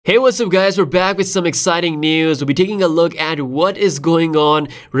Hey, what's up guys, we're back with some exciting news. We'll be taking a look at what is going on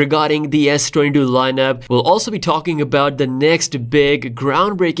regarding the S22 lineup. We'll also be talking about the next big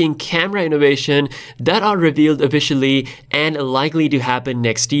groundbreaking camera innovation that are revealed officially and likely to happen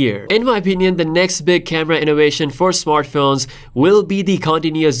next year. In my opinion, the next big camera innovation for smartphones will be the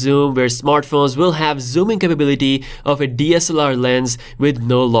continuous zoom, where smartphones will have zooming capability of a DSLR lens with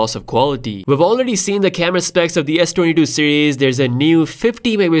no loss of quality. We've already seen the camera specs of the S22 series. There's a new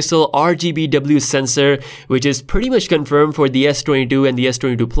 50 megapixel RGBW sensor, which is pretty much confirmed for the S22 and the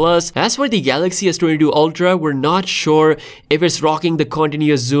S22 Plus. As for the Galaxy S22 Ultra, we're not sure if it's rocking the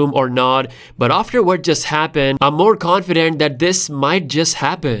continuous zoom or not, but after what just happened, I'm more confident that this might just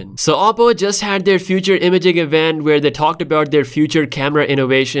happen. So Oppo just had their future imaging event where they talked about their future camera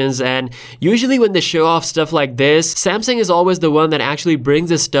innovations, and usually when they show off stuff like this, Samsung is always the one that actually brings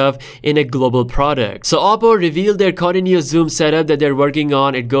this stuff in a global product. So Oppo revealed their continuous zoom setup that they're working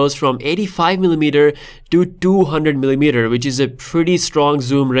on. It goes from 85mm to 200mm, which is a pretty strong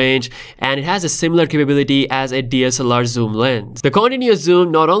zoom range, and it has a similar capability as a DSLR zoom lens. The continuous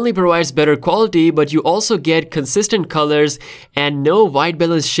zoom not only provides better quality, but you also get consistent colors and no white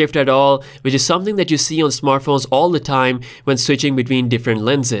balance shift at all, which is something that you see on smartphones all the time when switching between different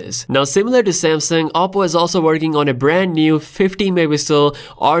lenses. Now, similar to Samsung, Oppo is also working on a brand new 50 megapixel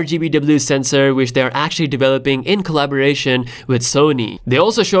RGBW sensor, which they are actually developing in collaboration with Sony. They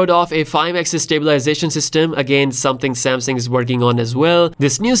also showed off a 5-axis stabilization system, again something Samsung is working on as well.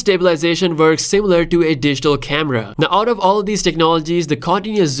 This new stabilization works similar to a digital camera. Now, out of all of these technologies, the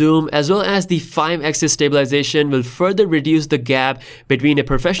continuous zoom as well as the 5-axis stabilization will further reduce the gap between a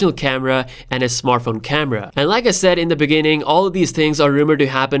professional camera and a smartphone camera. And like I said in the beginning, all of these things are rumored to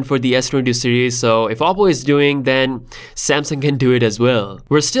happen for the S22 series, so if Oppo is doing, then Samsung can do it as well.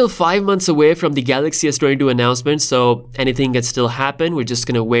 We're still 5 months away from the Galaxy S22 announcement, so anything can still happen. We're just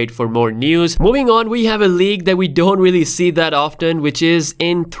gonna wait for more news. Moving on, we have a leak that we don't really see that often, which is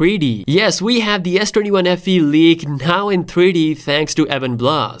in 3D. Yes, we have the S21 FE leak now in 3D thanks to Evan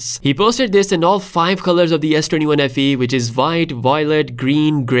Blass. He posted this in all 5 colors of the S21 FE, which is white, violet,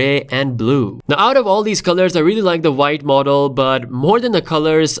 green, gray, and blue. Now, out of all these colors, I really like the white model, but more than the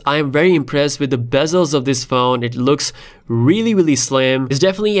colors, I am very impressed with the bezels of this phone. It looks really slim. It's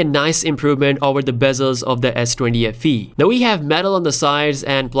definitely a nice improvement over the bezels of the S20 FE. Now, we have metal on the sides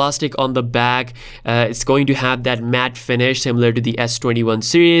and plastic on the back. It's going to have that matte finish similar to the S21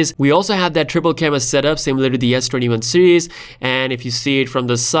 series. We also have that triple camera setup similar to the S21 series, and if you see it from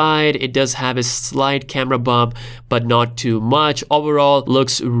the side, it does have a slight camera bump, but not too much. Overall,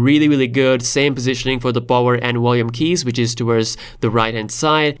 looks really good. Same positioning for the power and volume keys, which is towards the right hand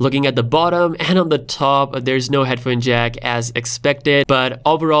side. Looking at the bottom and on the top, there's no headphone jack as expected, but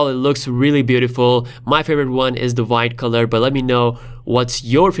overall it looks really beautiful. My favorite one is the white color, but let me know what's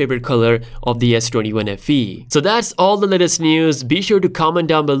your favorite color of the S21 FE. So that's all the latest news. Be sure to comment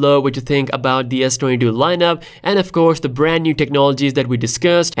down below what you think about the S22 lineup and of course the brand new technologies that we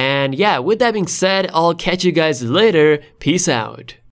discussed. And yeah, with that being said, I'll catch you guys later. Peace out.